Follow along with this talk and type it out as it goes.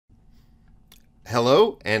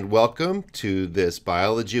Hello and welcome to this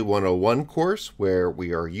Biology 101 course where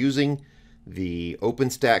we are using the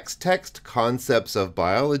OpenStax text Concepts of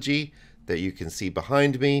Biology that you can see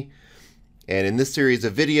behind me. And in this series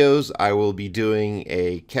of videos, I will be doing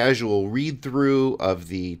a casual read-through of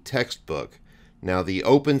the textbook. Now, the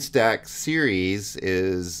OpenStax series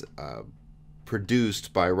is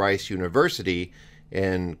produced by Rice University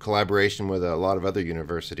in collaboration with a lot of other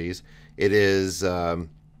universities. It is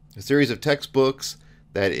a series of textbooks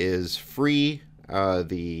that is free.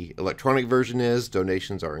 The electronic version is.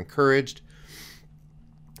 Donations are encouraged.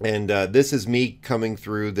 And this is me coming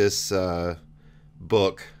through this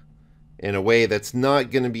book in a way that's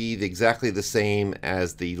not going to be exactly the same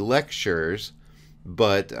as the lectures,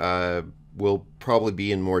 but will probably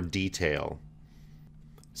be in more detail.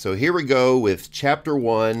 So here we go with Chapter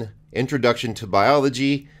 1, Introduction to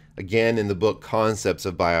Biology, again in the book Concepts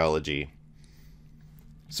of Biology.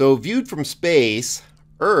 So viewed from space,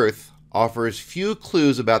 Earth offers few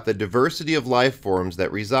clues about the diversity of life forms that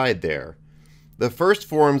reside there. The first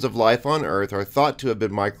forms of life on Earth are thought to have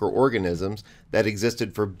been microorganisms that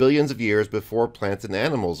existed for billions of years before plants and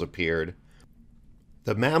animals appeared.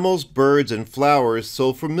 The mammals, birds, and flowers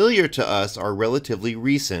so familiar to us are relatively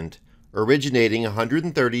recent, originating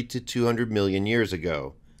 130 to 200 million years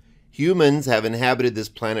ago. Humans have inhabited this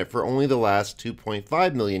planet for only the last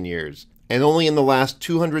 2.5 million years. And only in the last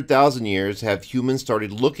 200,000 years have humans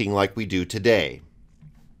started looking like we do today.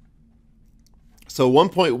 So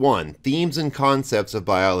 1.1, Themes and Concepts of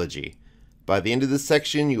Biology. By the end of this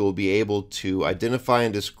section, you will be able to identify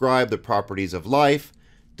and describe the properties of life,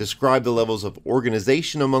 describe the levels of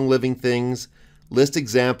organization among living things, list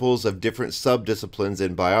examples of different subdisciplines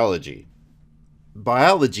in biology.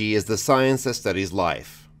 Biology is the science that studies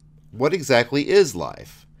life. What exactly is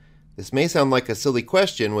life? This may sound like a silly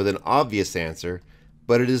question with an obvious answer,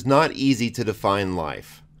 but it is not easy to define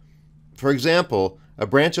life. For example, a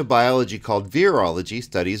branch of biology called virology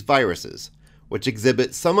studies viruses, which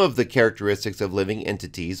exhibit some of the characteristics of living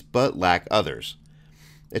entities but lack others.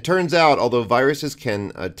 It turns out, although viruses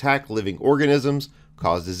can attack living organisms,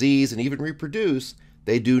 cause disease, and even reproduce,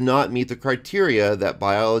 they do not meet the criteria that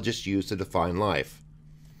biologists use to define life.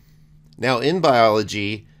 Now, in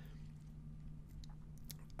biology,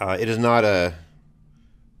 it is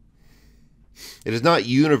not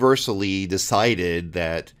universally decided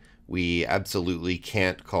that we absolutely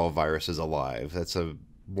can't call viruses alive. That's a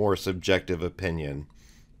more subjective opinion.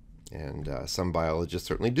 And some biologists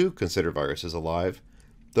certainly do consider viruses alive,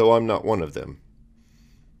 though I'm not one of them.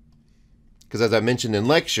 Because as I mentioned in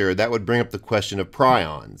lecture, that would bring up the question of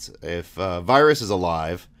prions. If a virus is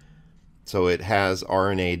alive, so it has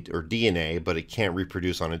RNA or DNA, but it can't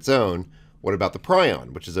reproduce on its own, what about the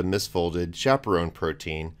prion, which is a misfolded chaperone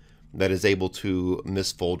protein that is able to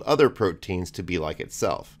misfold other proteins to be like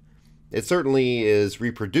itself? It certainly is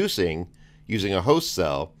reproducing using a host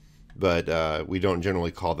cell, but we don't generally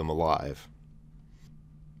call them alive.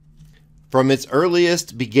 From its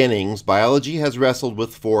earliest beginnings, biology has wrestled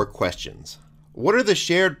with four questions. What are the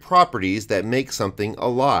shared properties that make something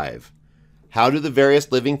alive? How do the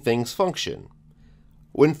various living things function?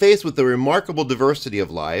 When faced with the remarkable diversity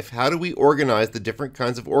of life, how do we organize the different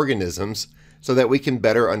kinds of organisms so that we can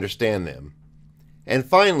better understand them? And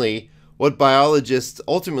finally, what biologists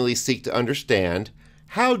ultimately seek to understand,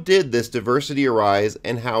 how did this diversity arise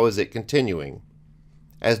and how is it continuing?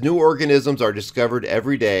 As new organisms are discovered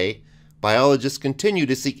every day, biologists continue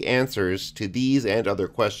to seek answers to these and other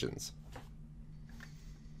questions.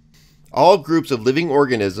 All groups of living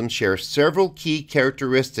organisms share several key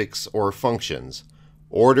characteristics or functions: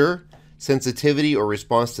 order, sensitivity or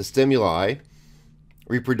response to stimuli,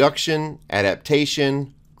 reproduction,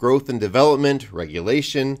 adaptation, growth and development,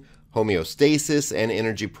 regulation, homeostasis, and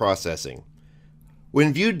energy processing.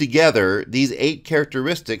 When viewed together, these 8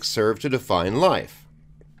 characteristics serve to define life.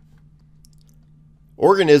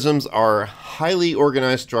 Organisms are highly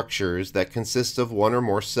organized structures that consist of one or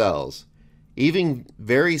more cells. Even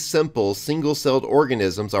very simple single-celled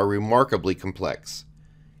organisms are remarkably complex.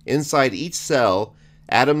 Inside each cell,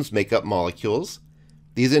 atoms make up molecules.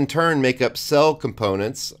 These in turn make up cell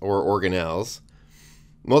components or organelles.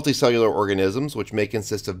 Multicellular organisms, which may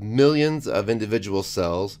consist of millions of individual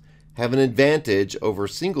cells, have an advantage over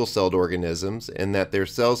single-celled organisms in that their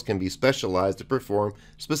cells can be specialized to perform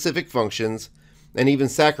specific functions and even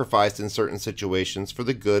sacrificed in certain situations for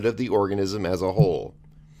the good of the organism as a whole.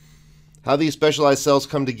 How these specialized cells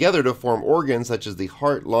come together to form organs such as the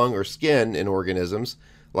heart, lung, or skin in organisms,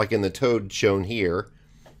 like in the toad shown here,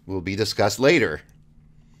 will be discussed later.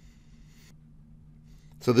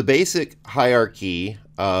 So the basic hierarchy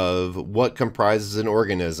of what comprises an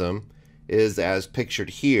organism is as pictured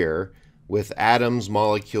here, with atoms,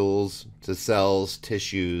 molecules to cells,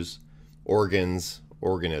 tissues, organs,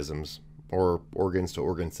 organisms, or organs to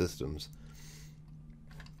organ systems.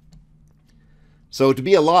 So to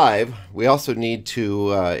be alive, we also need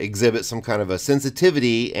to exhibit some kind of a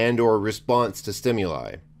sensitivity and or response to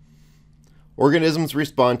stimuli. Organisms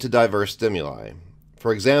respond to diverse stimuli.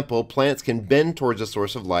 For example, plants can bend towards a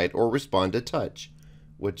source of light or respond to touch,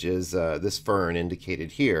 which is this fern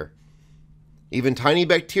indicated here. Even tiny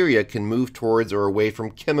bacteria can move towards or away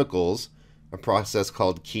from chemicals, a process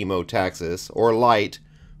called chemotaxis, or light,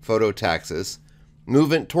 phototaxis.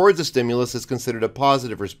 Movement towards a stimulus is considered a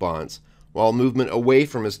positive response, while movement away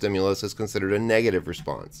from a stimulus is considered a negative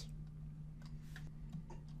response.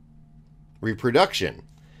 Reproduction.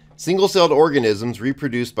 Single-celled organisms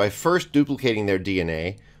reproduce by first duplicating their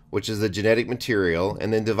DNA, which is the genetic material,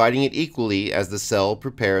 and then dividing it equally as the cell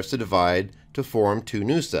prepares to divide to form two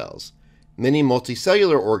new cells. Many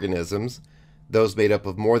multicellular organisms, those made up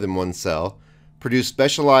of more than one cell, produce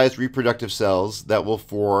specialized reproductive cells that will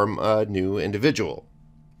form a new individual.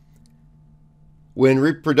 When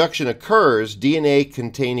reproduction occurs, DNA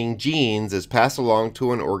containing genes is passed along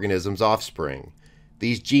to an organism's offspring.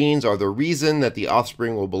 These genes are the reason that the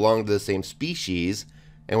offspring will belong to the same species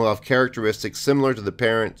and will have characteristics similar to the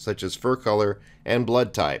parent, such as fur color and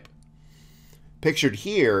blood type. Pictured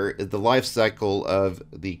here is the life cycle of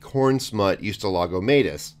the corn smut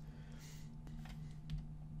Eustalogomatus.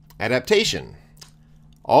 Adaptation.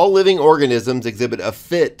 All living organisms exhibit a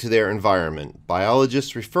fit to their environment.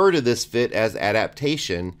 Biologists refer to this fit as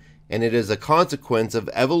adaptation, and it is a consequence of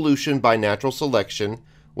evolution by natural selection,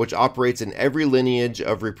 which operates in every lineage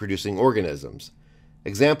of reproducing organisms.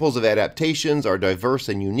 Examples of adaptations are diverse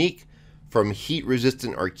and unique, from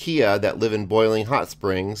heat-resistant archaea that live in boiling hot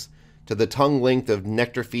springs to the tongue length of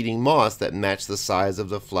nectar-feeding moss that match the size of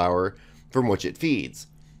the flower from which it feeds.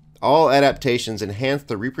 All adaptations enhance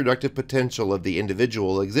the reproductive potential of the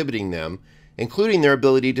individual exhibiting them, including their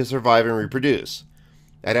ability to survive and reproduce.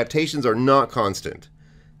 Adaptations are not constant.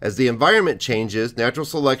 As the environment changes, natural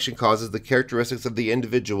selection causes the characteristics of the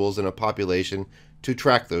individuals in a population to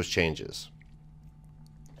track those changes.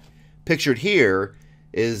 Pictured here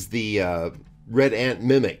is the red ant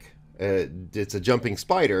mimic. It's a jumping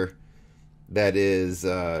spider that is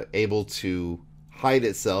able to hide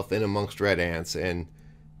itself in amongst red ants and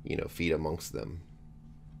feed amongst them.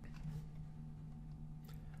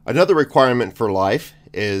 Another requirement for life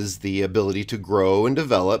is the ability to grow and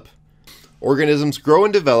develop. Organisms grow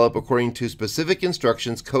and develop according to specific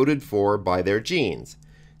instructions coded for by their genes.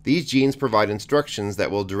 These genes provide instructions that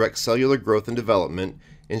will direct cellular growth and development,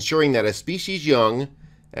 ensuring that a species young,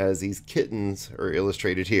 as these kittens are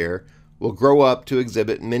illustrated here, will grow up to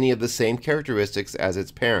exhibit many of the same characteristics as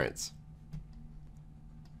its parents.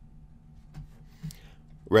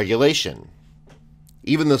 Regulation.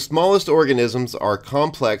 Even the smallest organisms are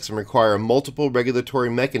complex and require multiple regulatory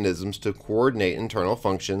mechanisms to coordinate internal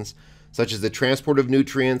functions, such as the transport of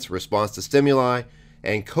nutrients, response to stimuli,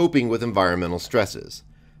 and coping with environmental stresses.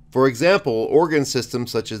 For example, organ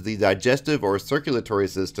systems such as the digestive or circulatory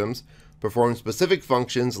systems perform specific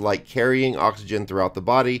functions like carrying oxygen throughout the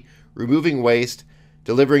body, removing waste,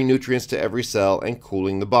 delivering nutrients to every cell, and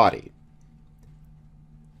cooling the body.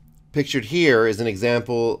 Pictured here is an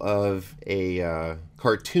example of a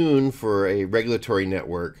cartoon for a regulatory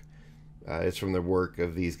network. It's from the work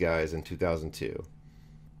of these guys in 2002.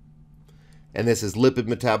 And this is lipid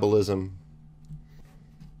metabolism.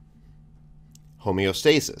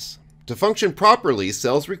 Homeostasis. To function properly,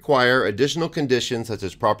 cells require additional conditions such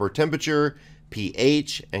as proper temperature,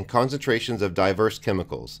 pH, and concentrations of diverse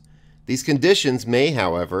chemicals. These conditions may,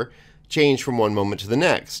 however, change from one moment to the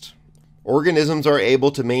next. Organisms are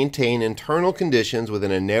able to maintain internal conditions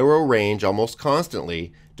within a narrow range almost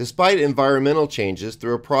constantly, despite environmental changes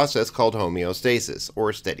through a process called homeostasis,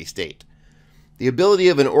 or steady state. The ability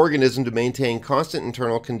of an organism to maintain constant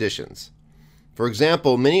internal conditions. For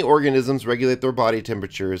example, many organisms regulate their body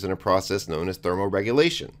temperatures in a process known as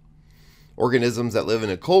thermoregulation. Organisms that live in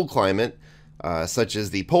a cold climate, such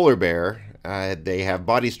as the polar bear, they have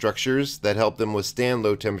body structures that help them withstand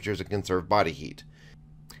low temperatures and conserve body heat.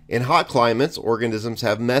 In hot climates, organisms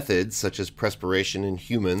have methods, such as perspiration in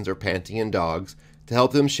humans or panting in dogs, to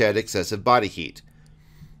help them shed excessive body heat.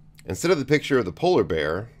 Instead of the picture of the polar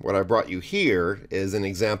bear, what I brought you here is an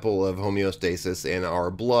example of homeostasis in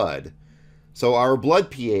our blood. So our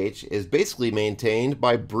blood pH is basically maintained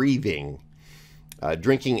by breathing.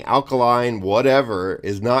 Drinking alkaline whatever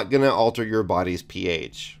is not going to alter your body's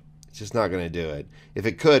pH. It's just not going to do it. If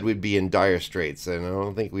it could, we'd be in dire straits, and I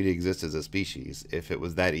don't think we'd exist as a species if it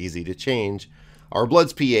was that easy to change our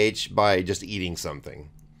blood's pH by just eating something.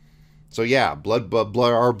 So yeah,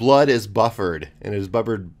 our blood is buffered, and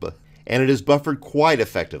it is buffered quite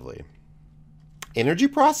effectively. Energy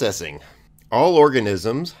processing. All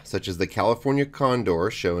organisms, such as the California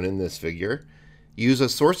condor shown in this figure, use a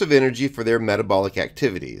source of energy for their metabolic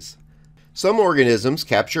activities. Some organisms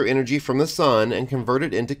capture energy from the sun and convert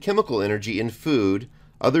it into chemical energy in food.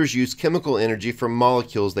 Others use chemical energy from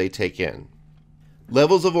molecules they take in.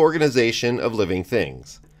 Levels of organization of living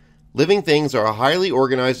things. Living things are highly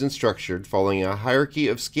organized and structured, following a hierarchy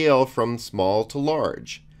of scale from small to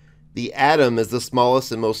large. The atom is the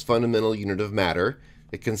smallest and most fundamental unit of matter.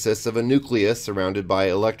 It consists of a nucleus surrounded by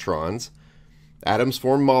electrons. Atoms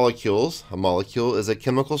form molecules. A molecule is a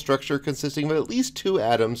chemical structure consisting of at least two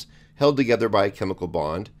atoms held together by a chemical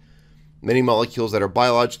bond. Many molecules that are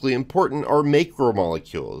biologically important are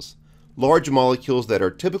macromolecules, large molecules that are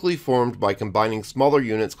typically formed by combining smaller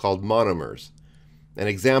units called monomers. An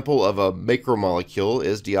example of a macromolecule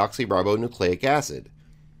is deoxyribonucleic acid,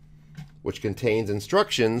 which contains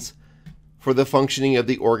instructions for the functioning of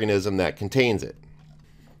the organism that contains it.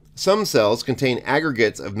 Some cells contain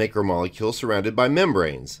aggregates of macromolecules surrounded by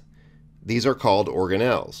membranes. These are called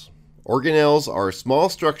organelles. Organelles are small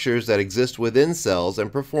structures that exist within cells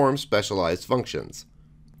and perform specialized functions.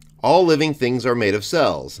 All living things are made of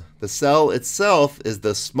cells. The cell itself is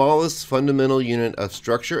the smallest fundamental unit of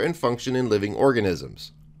structure and function in living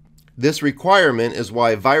organisms. This requirement is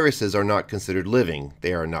why viruses are not considered living.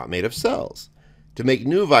 They are not made of cells. To make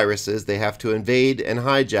new viruses, they have to invade and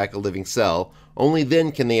hijack a living cell. Only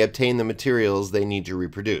then can they obtain the materials they need to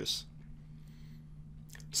reproduce.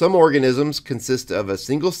 Some organisms consist of a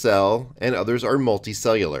single cell, and others are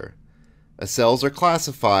multicellular. Cells are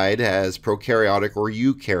classified as prokaryotic or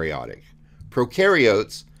eukaryotic.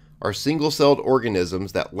 Prokaryotes are single-celled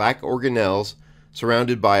organisms that lack organelles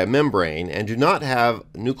surrounded by a membrane and do not have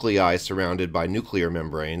nuclei surrounded by nuclear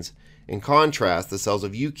membranes. In contrast, the cells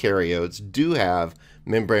of eukaryotes do have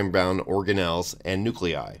membrane-bound organelles and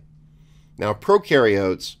nuclei. Now,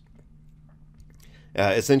 prokaryotes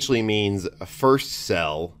essentially means a first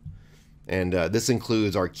cell, and this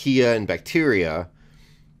includes archaea and bacteria.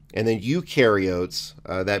 And then eukaryotes,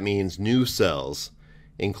 that means new cells,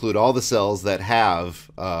 include all the cells that have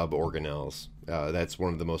organelles. That's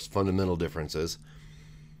one of the most fundamental differences.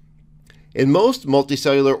 In most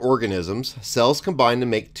multicellular organisms, cells combine to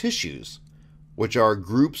make tissues, which are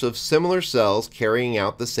groups of similar cells carrying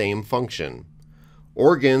out the same function.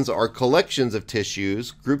 Organs are collections of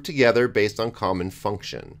tissues grouped together based on common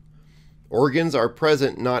function. Organs are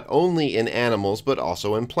present not only in animals but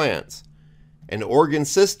also in plants. An organ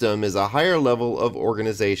system is a higher level of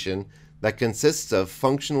organization that consists of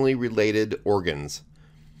functionally related organs.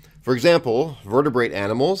 For example, vertebrate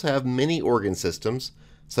animals have many organ systems,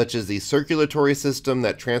 such as the circulatory system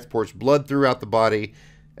that transports blood throughout the body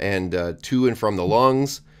and to and from the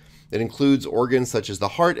lungs. It includes organs such as the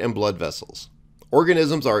heart and blood vessels.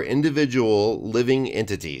 Organisms are individual living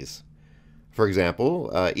entities. For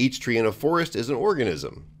example, each tree in a forest is an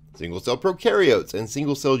organism. Single-cell prokaryotes and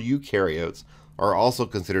single-cell eukaryotes are also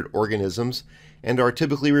considered organisms and are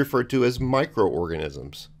typically referred to as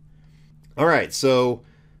microorganisms. All right, so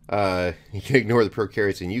you can ignore the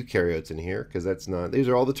prokaryotes and eukaryotes in here because these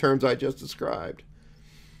are all the terms I just described.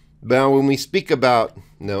 Now, when we speak about,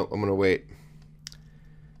 I'm going to wait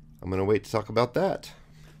to talk about that.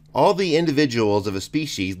 All the individuals of a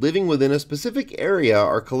species living within a specific area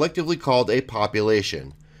are collectively called a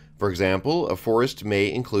population. For example, a forest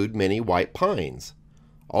may include many white pines.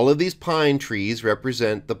 All of these pine trees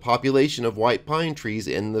represent the population of white pine trees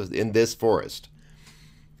in this forest.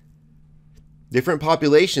 Different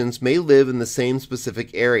populations may live in the same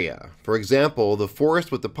specific area. For example, the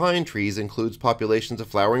forest with the pine trees includes populations of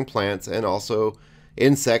flowering plants and also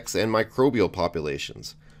insects and microbial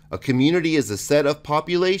populations. A community is a set of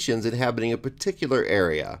populations inhabiting a particular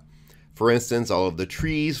area. For instance, all of the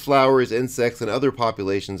trees, flowers, insects, and other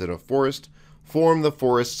populations in a forest form the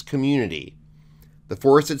forest's community. The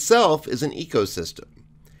forest itself is an ecosystem.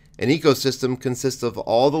 An ecosystem consists of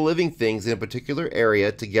all the living things in a particular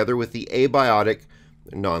area together with the abiotic,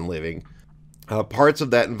 non-living, parts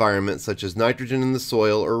of that environment such as nitrogen in the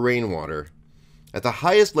soil or rainwater. At the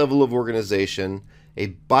highest level of organization, a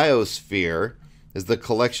biosphere is the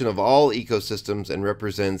collection of all ecosystems and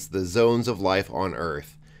represents the zones of life on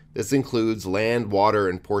Earth. This includes land, water,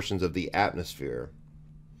 and portions of the atmosphere.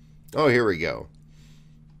 Oh, here we go.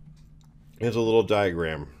 Here's a little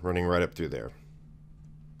diagram running right up through there.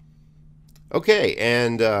 Okay,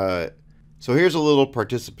 and so here's a little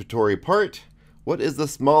participatory part. What is the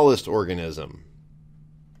smallest organism?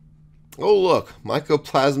 Oh, look,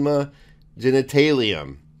 Mycoplasma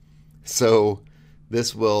genitalium. So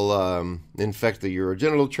this will infect the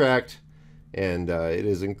urogenital tract, and it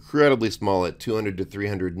is incredibly small at 200 to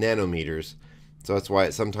 300 nanometers. So that's why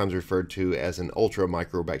it's sometimes referred to as an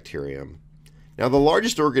ultramicrobacterium. Now, the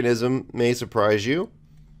largest organism may surprise you.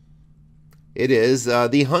 It is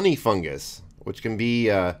the honey fungus, which can be,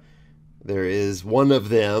 there is one of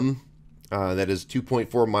them that is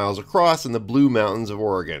 2.4 miles across in the Blue Mountains of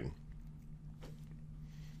Oregon.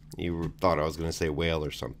 You thought I was going to say whale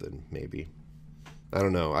or something, maybe. I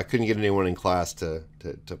don't know. I couldn't get anyone in class to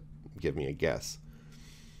give me a guess.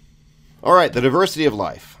 All right, the diversity of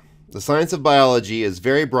life. The science of biology is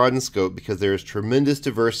very broad in scope because there is tremendous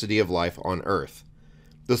diversity of life on Earth.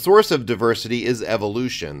 The source of diversity is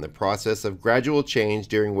evolution, the process of gradual change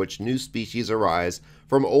during which new species arise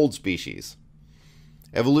from old species.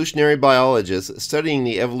 Evolutionary biologists studying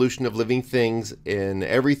the evolution of living things in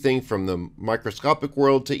everything from the microscopic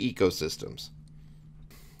world to ecosystems.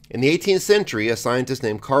 In the 18th century, a scientist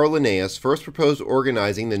named Carl Linnaeus first proposed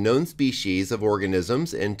organizing the known species of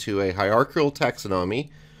organisms into a hierarchical taxonomy.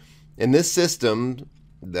 In this system,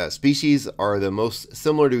 the species are the most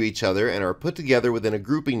similar to each other and are put together within a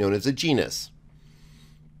grouping known as a genus.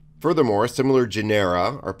 Furthermore, similar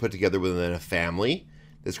genera are put together within a family.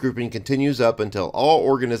 This grouping continues up until all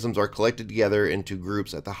organisms are collected together into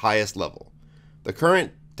groups at the highest level. The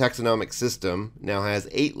current taxonomic system now has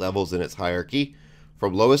 8 levels in its hierarchy.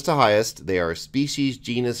 From lowest to highest, they are species,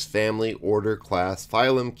 genus, family, order, class,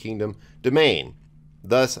 phylum, kingdom, domain.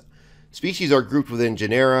 Thus, species are grouped within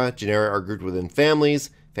genera, genera are grouped within families,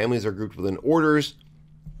 families are grouped within orders,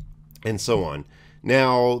 and so on.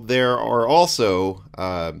 Now, there are also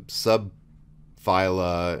subphyla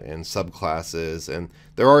and subclasses, and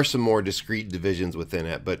there are some more discrete divisions within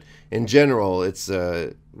it, but in general, it's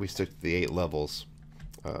we stick to the 8 levels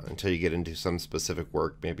until you get into some specific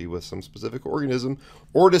work, maybe with some specific organism,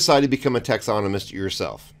 or decide to become a taxonomist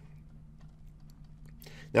yourself.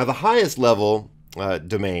 Now, the highest level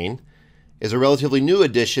domain is a relatively new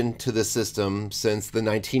addition to the system since the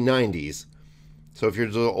 1990s. So if you're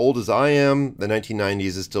as old as I am, the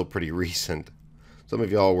 1990s is still pretty recent. Some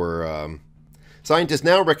of y'all were... Scientists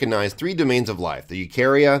now recognize 3 domains of life: the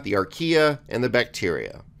eukarya, the archaea, and the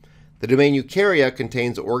bacteria. The domain eukarya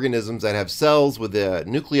contains organisms that have cells with a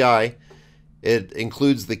nuclei. It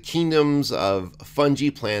includes the kingdoms of fungi,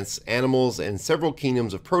 plants, animals, and several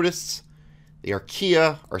kingdoms of protists. The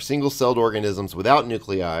archaea are single-celled organisms without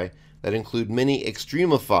nuclei that include many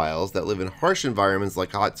extremophiles that live in harsh environments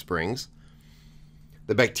like hot springs.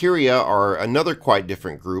 The bacteria are another quite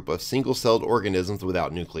different group of single-celled organisms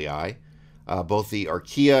without nuclei. Both the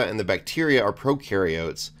archaea and the bacteria are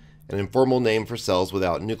prokaryotes, an informal name for cells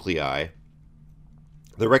without nuclei.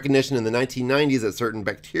 The recognition in the 1990s that certain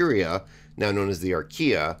bacteria, now known as the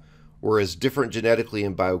archaea, were as different genetically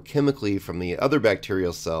and biochemically from the other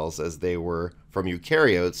bacterial cells as they were from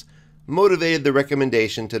eukaryotes motivated the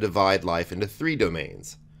recommendation to divide life into 3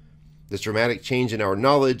 domains. This dramatic change in our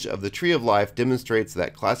knowledge of the tree of life demonstrates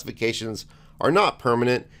that classifications are not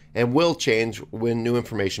permanent and will change when new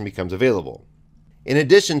information becomes available. In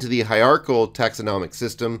addition to the hierarchical taxonomic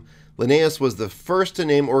system, Linnaeus was the first to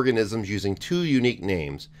name organisms using 2 unique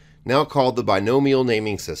names, now called the binomial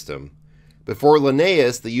naming system. Before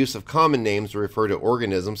Linnaeus, the use of common names to refer to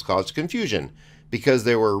organisms caused confusion because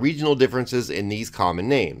there were regional differences in these common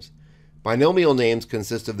names. Binomial names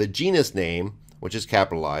consist of the genus name, which is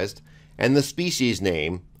capitalized, and the species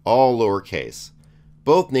name, all lowercase.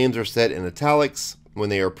 Both names are set in italics when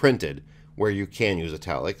they are printed, where you can use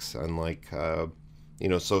italics, unlike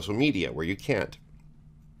social media, where you can't.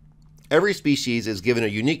 Every species is given a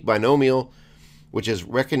unique binomial, which is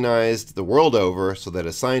recognized the world over so that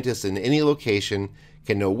a scientist in any location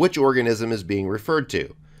can know which organism is being referred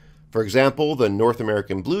to. For example, the North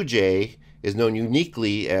American blue jay is known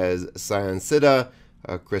uniquely as Cyansida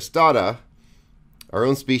cristata. Our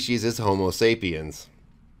own species is Homo sapiens.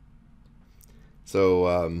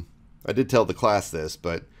 So I did tell the class this,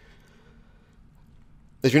 but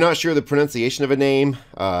if you're not sure of the pronunciation of a name,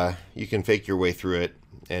 you can fake your way through it.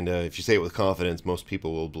 And if you say it with confidence, most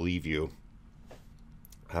people will believe you.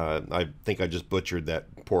 I think I just butchered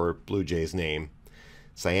that poor blue jay's name.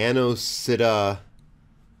 Cyanosida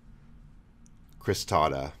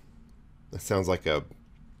cristata. That sounds like a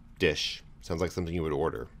dish. Sounds like something you would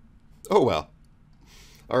order. Oh well.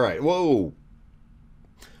 All right. Whoa.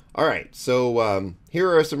 All right. So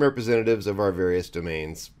here are some representatives of our various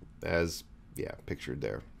domains, as pictured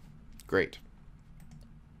there. Great.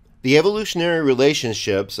 The evolutionary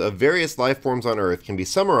relationships of various life forms on Earth can be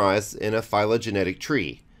summarized in a phylogenetic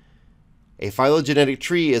tree. A phylogenetic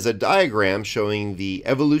tree is a diagram showing the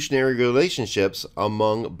evolutionary relationships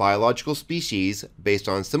among biological species based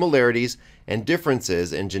on similarities and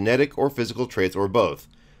differences in genetic or physical traits or both.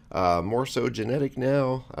 More so genetic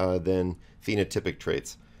now than phenotypic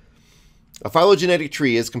traits. A phylogenetic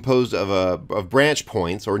tree is composed of branch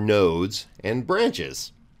points or nodes and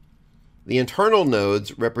branches. The internal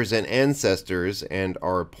nodes represent ancestors and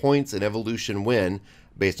are points in evolution when,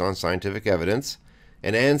 based on scientific evidence,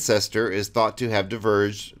 an ancestor is thought to have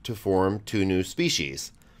diverged to form two new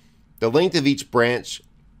species. The length of each branch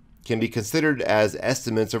can be considered as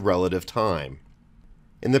estimates of relative time.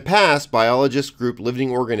 In the past, biologists grouped living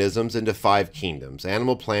organisms into 5 kingdoms: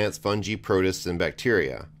 animal, plants, fungi, protists, and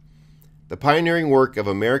bacteria. The pioneering work of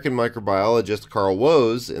American microbiologist Carl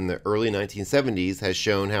Woese in the early 1970s has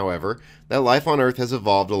shown, however, that life on Earth has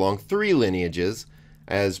evolved along 3 lineages.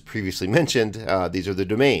 As previously mentioned, these are the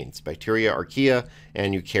domains: bacteria, archaea,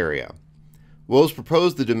 and eukarya. Woese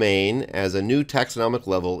proposed the domain as a new taxonomic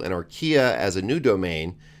level and archaea as a new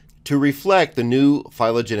domain to reflect the new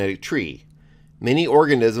phylogenetic tree. Many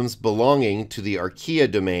organisms belonging to the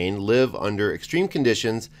archaea domain live under extreme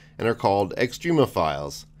conditions and are called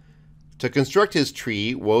extremophiles. To construct his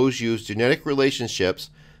tree, Woese used genetic relationships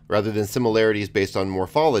rather than similarities based on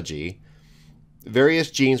morphology. Various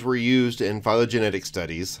genes were used in phylogenetic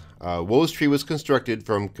studies. Woese's tree was constructed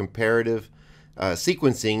from comparative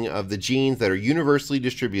sequencing of the genes that are universally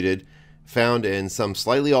distributed, found in some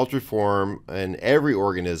slightly altered form in every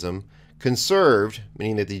organism, conserved,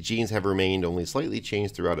 meaning that the genes have remained only slightly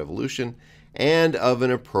changed throughout evolution, and of an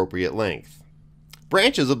appropriate length.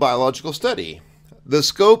 Branches of biological study. The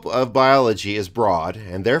scope of biology is broad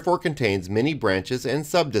and therefore contains many branches and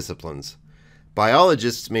subdisciplines.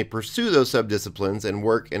 Biologists may pursue those subdisciplines and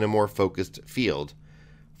work in a more focused field.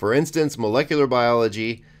 For instance, molecular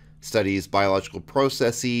biology studies biological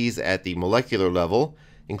processes at the molecular level,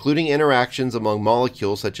 including interactions among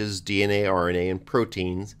molecules such as DNA, RNA, and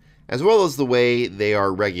proteins, as well as the way they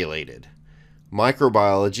are regulated.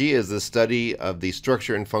 Microbiology is the study of the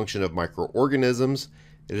structure and function of microorganisms.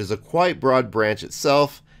 It is a quite broad branch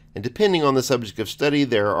itself, and depending on the subject of study,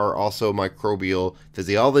 there are also microbial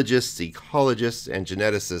physiologists, ecologists, and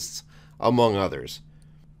geneticists, among others.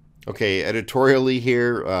 Okay, editorially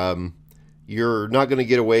here, you're not going to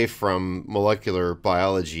get away from molecular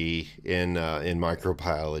biology in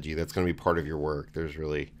microbiology. That's going to be part of your work.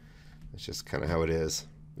 It's just kind of how it is.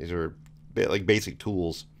 These are like basic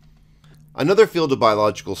tools. Another field of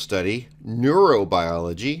biological study,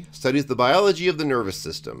 neurobiology, studies the biology of the nervous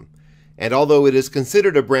system. And although it is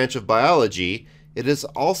considered a branch of biology, it is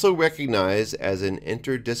also recognized as an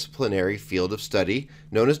interdisciplinary field of study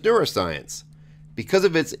known as neuroscience. Because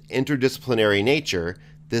of its interdisciplinary nature,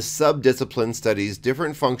 this subdiscipline studies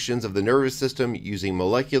different functions of the nervous system using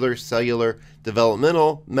molecular, cellular,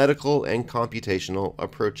 developmental, medical, and computational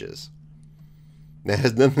approaches. That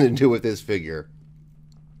has nothing to do with this figure.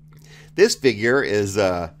 This figure is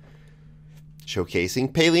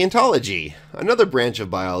showcasing paleontology. Another branch of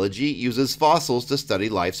biology uses fossils to study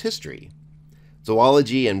life's history.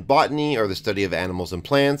 Zoology and botany are the study of animals and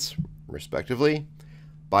plants, respectively.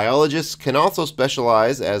 Biologists can also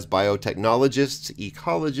specialize as biotechnologists,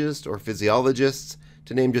 ecologists, or physiologists,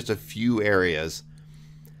 to name just a few areas.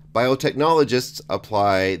 Biotechnologists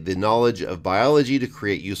apply the knowledge of biology to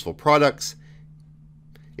create useful products.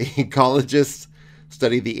 Ecologists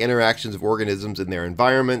study the interactions of organisms in their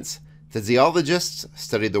environments. Physiologists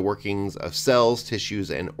study the workings of cells, tissues,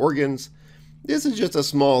 and organs. This is just a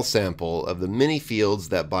small sample of the many fields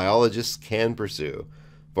that biologists can pursue.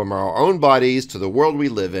 From our own bodies to the world we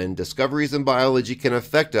live in, discoveries in biology can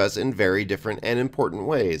affect us in very different and important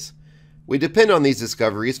ways. We depend on these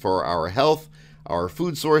discoveries for our health, our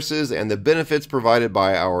food sources, and the benefits provided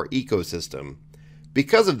by our ecosystem.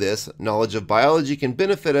 Because of this, knowledge of biology can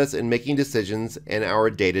benefit us in making decisions in our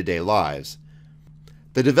day-to-day lives.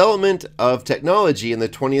 The development of technology in the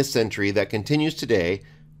 20th century that continues today,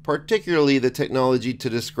 particularly the technology to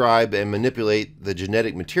describe and manipulate the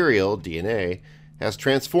genetic material, DNA, has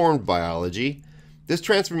transformed biology. This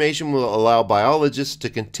transformation will allow biologists to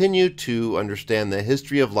continue to understand the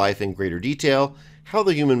history of life in greater detail, how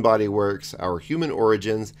the human body works, our human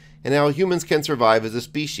origins, and how humans can survive as a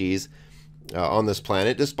species on this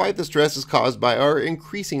planet despite the stresses caused by our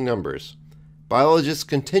increasing numbers. Biologists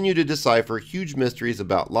continue to decipher huge mysteries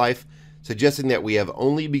about life, suggesting that we have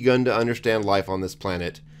only begun to understand life on this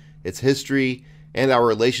planet, its history, and our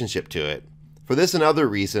relationship to it. For this and other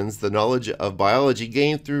reasons, the knowledge of biology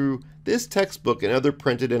gained through this textbook and other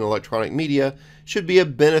printed and electronic media should be a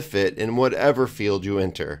benefit in whatever field you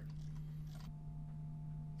enter.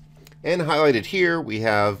 And highlighted here, we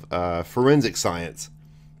have forensic science.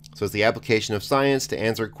 So it's the application of science to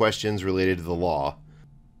answer questions related to the law.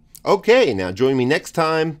 Okay, now join me next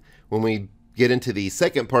time when we get into the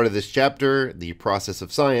second part of this chapter, the process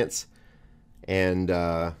of science. And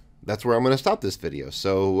that's where I'm going to stop this video.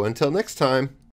 So until next time.